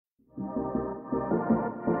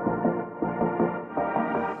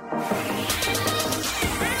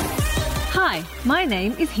Hi, my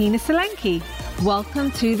name is Hina Solanki.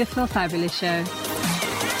 Welcome to the Feel Fabulous Show.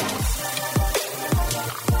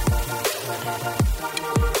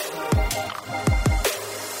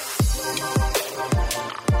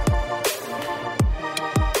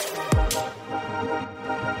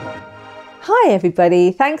 Hi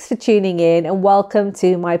everybody, thanks for tuning in and welcome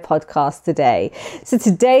to my podcast today. So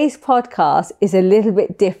today's podcast is a little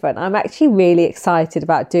bit different. I'm actually really excited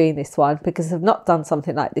about doing this one because I've not done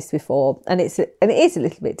something like this before and it is a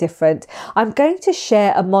little bit different. I'm going to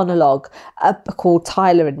share a monologue called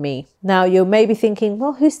Tyler and Me. Now you're maybe thinking,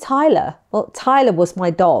 well, who's Tyler? Well, Tyler was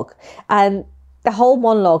my dog, and the whole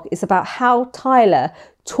monologue is about how Tyler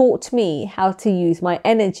taught me how to use my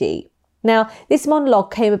energy. Now, this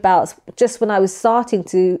monologue came about just when I was starting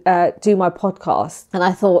to do my podcast, and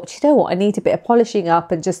I thought, you know what, I need a bit of polishing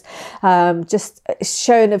up and just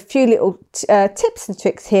showing a few little tips and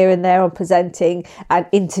tricks here and there on presenting and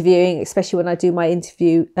interviewing, especially when I do my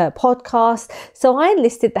interview podcast. So I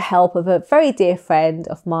enlisted the help of a very dear friend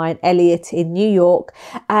of mine, Elliot, in New York,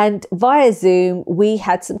 and via Zoom, we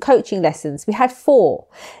had some coaching lessons. We had 4.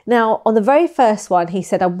 Now, on the very first one, he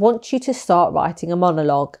said, I want you to start writing a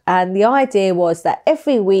monologue, and the idea was that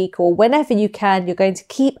every week or whenever you can, you're going to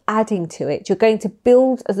keep adding to it. You're going to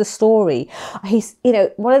build the story.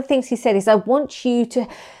 One of the things he said is, I want you to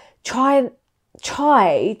try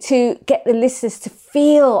to get the listeners to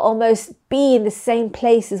feel, almost be in the same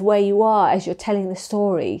place as where you are as you're telling the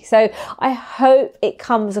story. So I hope it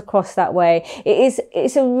comes across that way.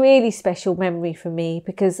 It's a really special memory for me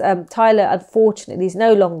because Tyler, unfortunately, is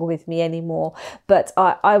no longer with me anymore. But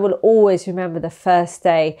I will always remember the first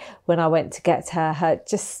day when I went to get her,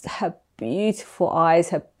 her beautiful eyes,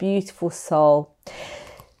 her beautiful soul.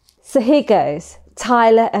 So here goes,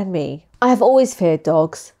 Tyler and Me. I have always feared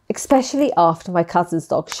dogs, especially after my cousin's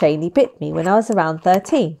dog Shani bit me when I was around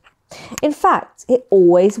 13. In fact, it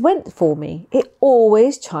always went for me. It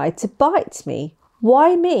always tried to bite me.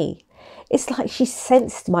 Why me? It's like she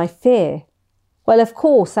sensed my fear. Well, of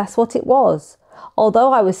course, that's what it was.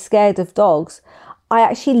 Although I was scared of dogs, I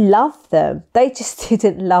actually loved them. They just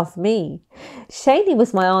didn't love me. Shani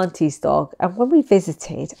was my auntie's dog, and when we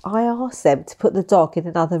visited, I asked them to put the dog in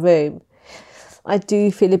another room. I do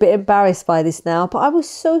feel a bit embarrassed by this now, but I was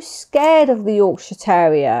so scared of the Yorkshire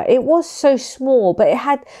Terrier. It was so small, but it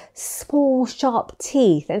had small, sharp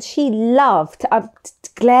teeth, and she loved to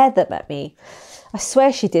glare them at me. I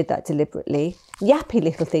swear she did that deliberately. Yappy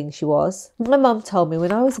little thing she was. My mum told me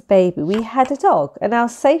when I was a baby we had a dog, an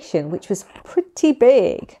Alsatian, which was pretty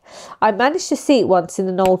big. I managed to see it once in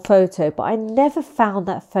an old photo, but I never found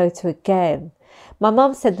that photo again. My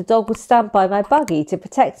mum said the dog would stand by my buggy to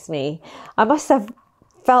protect me. I must have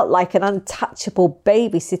felt like an untouchable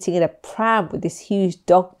baby sitting in a pram with this huge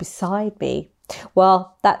dog beside me.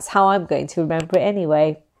 Well, that's how I'm going to remember it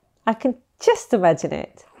anyway. I can just imagine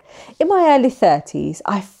it. In my early 30s,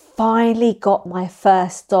 I finally got my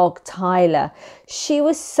first dog, Tyler. She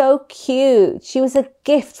was so cute. She was a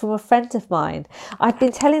gift from a friend of mine. I'd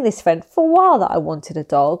been telling this friend for a while that I wanted a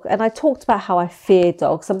dog, and I talked about how I feared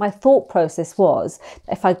dogs, and my thought process was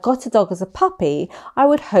that if I got a dog as a puppy, I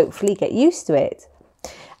would hopefully get used to it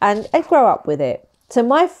and grow up with it. So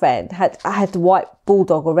my friend I had the white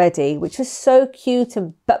bulldog already, which was so cute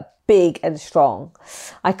but big and strong.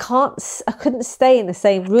 I couldn't stay in the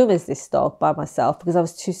same room as this dog by myself because I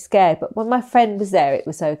was too scared. But when my friend was there, it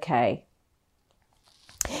was okay.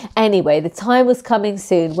 Anyway, the time was coming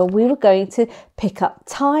soon when we were going to pick up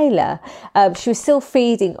Tyler. She was still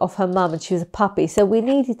feeding off her mum and she was a puppy, so we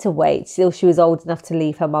needed to wait till she was old enough to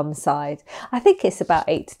leave her mum's side. I think it's about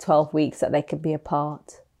 8 to 12 weeks that they can be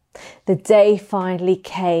apart. The day finally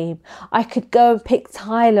came. I could go and pick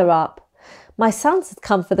Tyler up. My sons had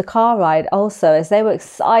come for the car ride also, as they were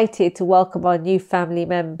excited to welcome our new family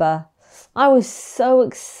member. I was so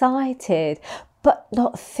excited, but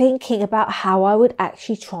not thinking about how I would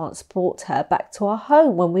actually transport her back to our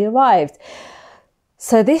home when we arrived.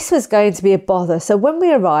 So this was going to be a bother. So when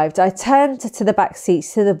we arrived, I turned to the back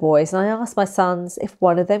seats to the boys and I asked my sons if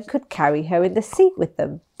one of them could carry her in the seat with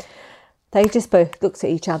them. They just both looked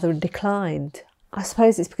at each other and declined. I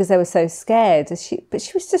suppose it's because they were so scared, but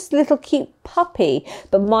she was just a little cute puppy.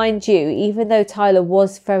 But mind you, even though Tyler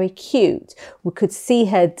was very cute, we could see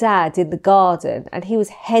her dad in the garden and he was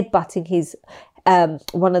headbutting his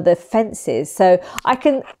one of the fences. So I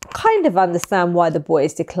can kind of understand why the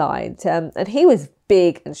boys declined. And he was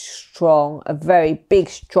big and strong, a very big,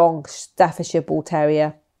 strong Staffordshire Bull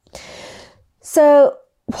Terrier. So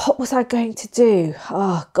what was I going to do?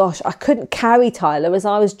 Oh gosh, I couldn't carry Tyler as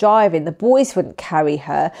I was driving. The boys wouldn't carry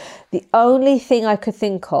her. The only thing I could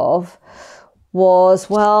think of was,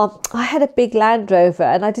 well, I had a big Land Rover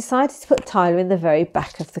and I decided to put Tyler in the very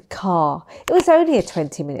back of the car. It was only a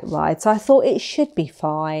 20-minute ride, so I thought it should be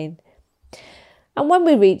fine. And when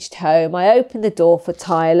we reached home, I opened the door for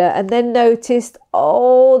Tyler and then noticed,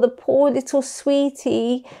 oh, the poor little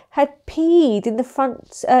sweetie had peed in the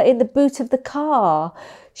front, in the boot of the car.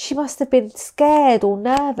 She must have been scared or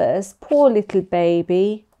nervous. Poor little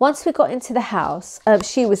baby. Once we got into the house,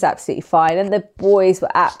 she was absolutely fine and the boys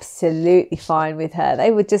were absolutely fine with her.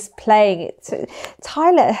 They were just playing it.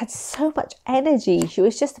 Tyler had so much energy. She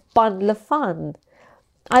was just a bundle of fun.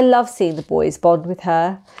 I love seeing the boys bond with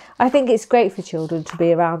her. I think it's great for children to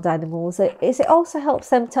be around animals. It also helps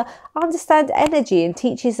them to understand energy and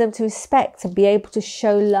teaches them to respect and be able to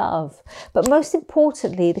show love. But most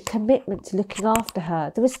importantly, the commitment to looking after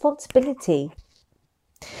her, the responsibility.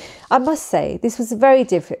 I must say, this was a very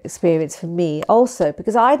different experience for me also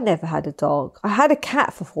because I'd never had a dog. I had a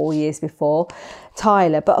cat for 4 years before,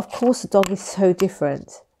 Tyler, but of course a dog is so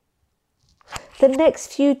different. The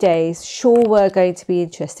next few days sure were going to be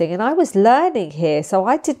interesting and I was learning here, so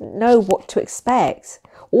I didn't know what to expect.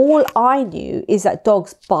 All I knew is that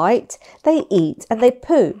dogs bite, they eat and they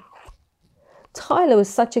poo. Tyler was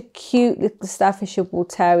such a cute little Staffordshire Bull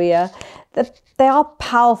Terrier. They are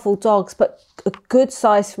powerful dogs, but a good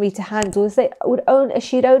size for me to handle as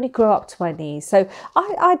she'd only grow up to my knees. So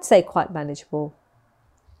I'd say quite manageable.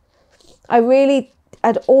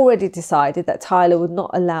 I'd already decided that Tyler would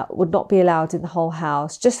not be allowed in the whole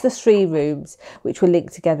house, just the 3 rooms which were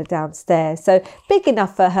linked together downstairs. So big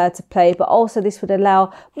enough for her to play, but also this would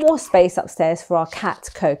allow more space upstairs for our cat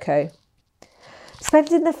Coco.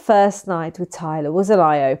 Spending the first night with Tyler was an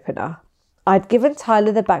eye-opener. I'd given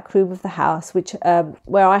Tyler the back room of the house,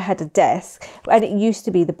 where I had a desk, and it used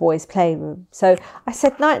to be the boys' playroom. So I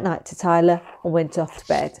said night-night to Tyler and went off to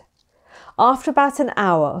bed. After about an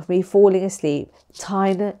hour of me falling asleep,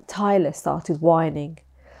 Tyler started whining.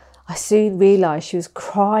 I soon realised she was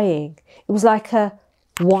crying. It was like a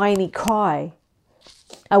whiny cry.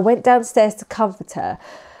 I went downstairs to comfort her,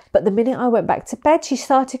 but the minute I went back to bed, she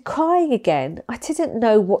started crying again. I didn't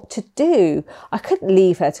know what to do. I couldn't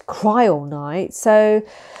leave her to cry all night, so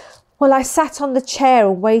I sat on the chair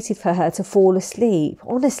and waited for her to fall asleep.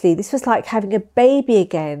 Honestly, this was like having a baby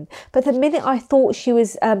again. But the minute I thought she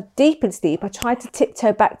was deep in sleep, I tried to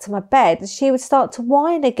tiptoe back to my bed and she would start to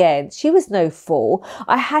whine again. She was no fool.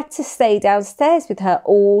 I had to stay downstairs with her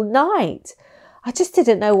all night. I just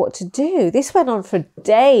didn't know what to do. This went on for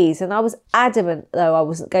days and I was adamant, though, I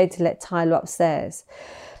wasn't going to let Tyler upstairs.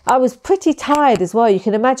 I was pretty tired as well. You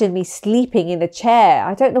can imagine me sleeping in a chair.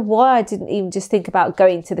 I don't know why I didn't even just think about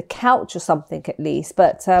going to the couch or something at least,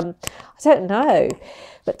 but I don't know.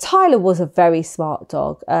 But Tyler was a very smart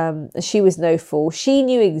dog. She was no fool. She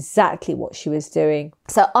knew exactly what she was doing.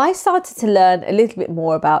 So I started to learn a little bit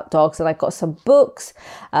more about dogs and I got some books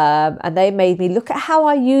and they made me look at how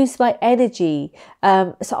I use my energy.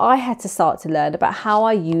 So I had to start to learn about how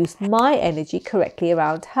I used my energy correctly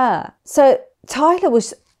around her. So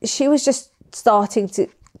she was just starting to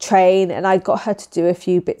train and I got her to do a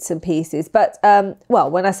few bits and pieces. But,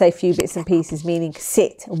 when I say a few bits and pieces, meaning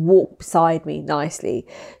sit and walk beside me nicely.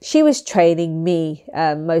 She was training me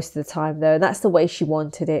most of the time though, and that's the way she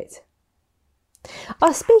wanted it. I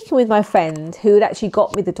was speaking with my friend who had actually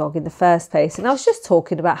got me the dog in the first place, and I was just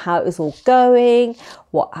talking about how it was all going,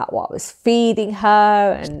 what I was feeding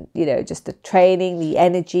her and, just the training, the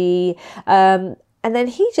energy. And then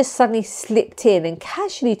he just suddenly slipped in and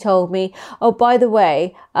casually told me, oh, by the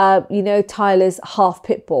way, Tyler's half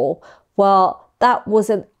pit bull. Well, that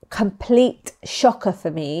was a complete shocker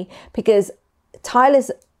for me because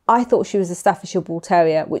I thought she was a Staffordshire Bull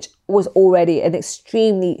Terrier, which was already an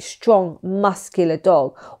extremely strong, muscular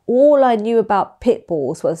dog. All I knew about pit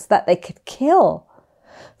bulls was that they could kill.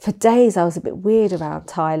 For days, I was a bit weird around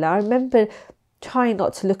Tyler. I remember trying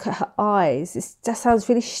not to look at her eyes. It just sounds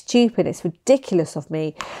really stupid. It's ridiculous of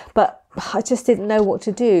me, but I just didn't know what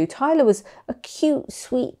to do. Tyler was a cute,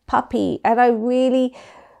 sweet puppy, and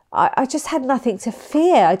I just had nothing to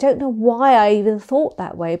fear. I don't know why I even thought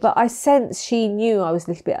that way, but I sensed she knew I was a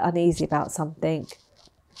little bit uneasy about something.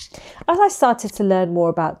 As I started to learn more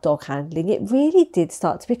about dog handling, it really did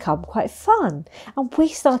start to become quite fun, and we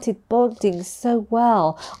started bonding so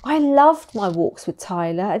well. I loved my walks with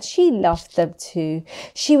Tyler and she loved them too.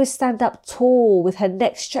 She would stand up tall with her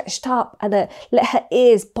neck stretched up and let her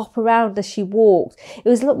ears bop around as she walked. It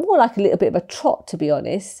was more like a little bit of a trot, to be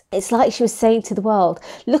honest. It's like she was saying to the world,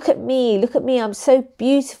 look at me, I'm so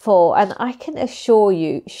beautiful. And I can assure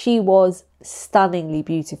you, she was stunningly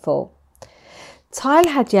beautiful. Tyler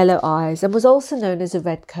had yellow eyes and was also known as a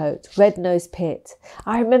redcoat, red-nosed pit.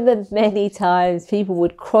 I remember many times people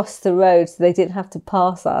would cross the road so they didn't have to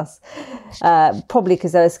pass us, probably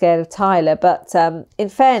because they were scared of Tyler. But in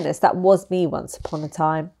fairness, that was me once upon a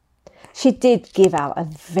time. She did give out a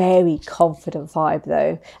very confident vibe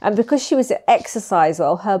though. And because she was at exercise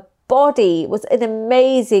well, her body was in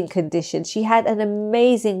amazing condition. She had an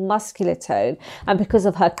amazing muscular tone. And because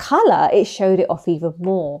of her colour, it showed it off even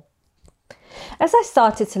more. As I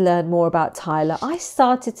started to learn more about Tyler, I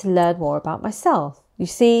started to learn more about myself. You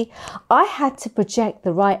see, I had to project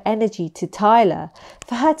the right energy to Tyler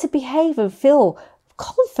for her to behave and feel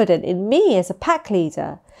confident in me as a pack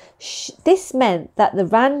leader. This meant that the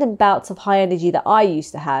random bouts of high energy that I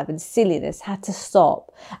used to have and silliness had to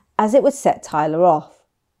stop, as it would set Tyler off.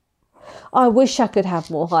 I wish I could have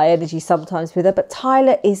more high energy sometimes with her, but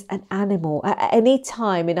Tyler is an animal. At any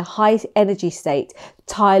time in a high energy state,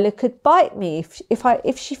 Tyler could bite me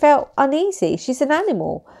if she felt uneasy. She's an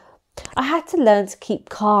animal. I had to learn to keep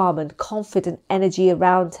calm and confident energy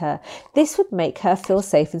around her. This would make her feel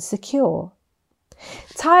safe and secure.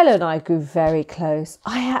 Tyler and I grew very close.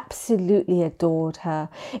 I absolutely adored her.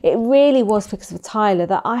 It really was because of Tyler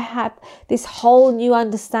that I had this whole new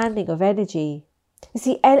understanding of energy. You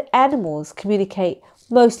see, animals communicate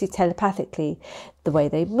mostly telepathically. The way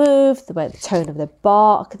they move, the tone of their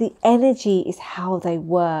bark, the energy is how they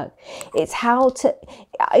work. It's how to,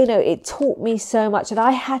 it taught me so much, and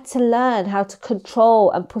I had to learn how to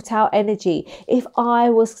control and put out energy if I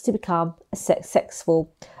was to become a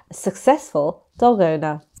successful dog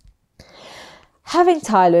owner. Having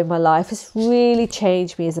Tyler in my life has really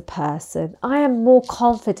changed me as a person. I am more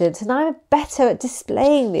confident and I'm better at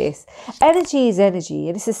displaying this. Energy is energy,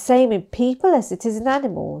 and it's the same in people as it is in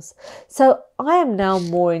animals. So I am now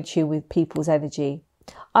more in tune with people's energy.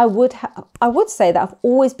 I would say that I've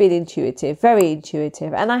always been intuitive, very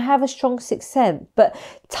intuitive, and I have a strong sixth sense, but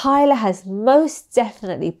Tyler has most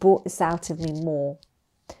definitely brought this out of me more.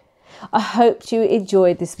 I hope you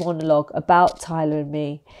enjoyed this monologue about Tyler and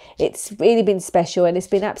me. It's really been special, and it's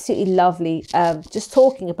been absolutely lovely just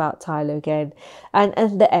talking about Tyler again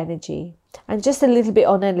and the energy. And just a little bit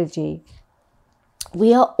on energy.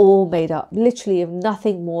 We are all made up literally of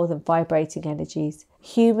nothing more than vibrating energies.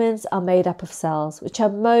 Humans are made up of cells, which are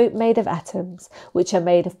made of atoms, which are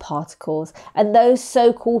made of particles. And those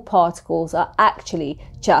so-called particles are actually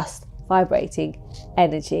just vibrating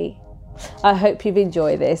energy. I hope you've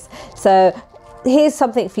enjoyed this. So here's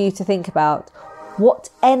something for you to think about. What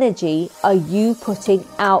energy are you putting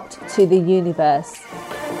out to the universe?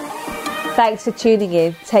 Thanks for tuning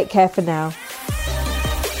in. Take care for now.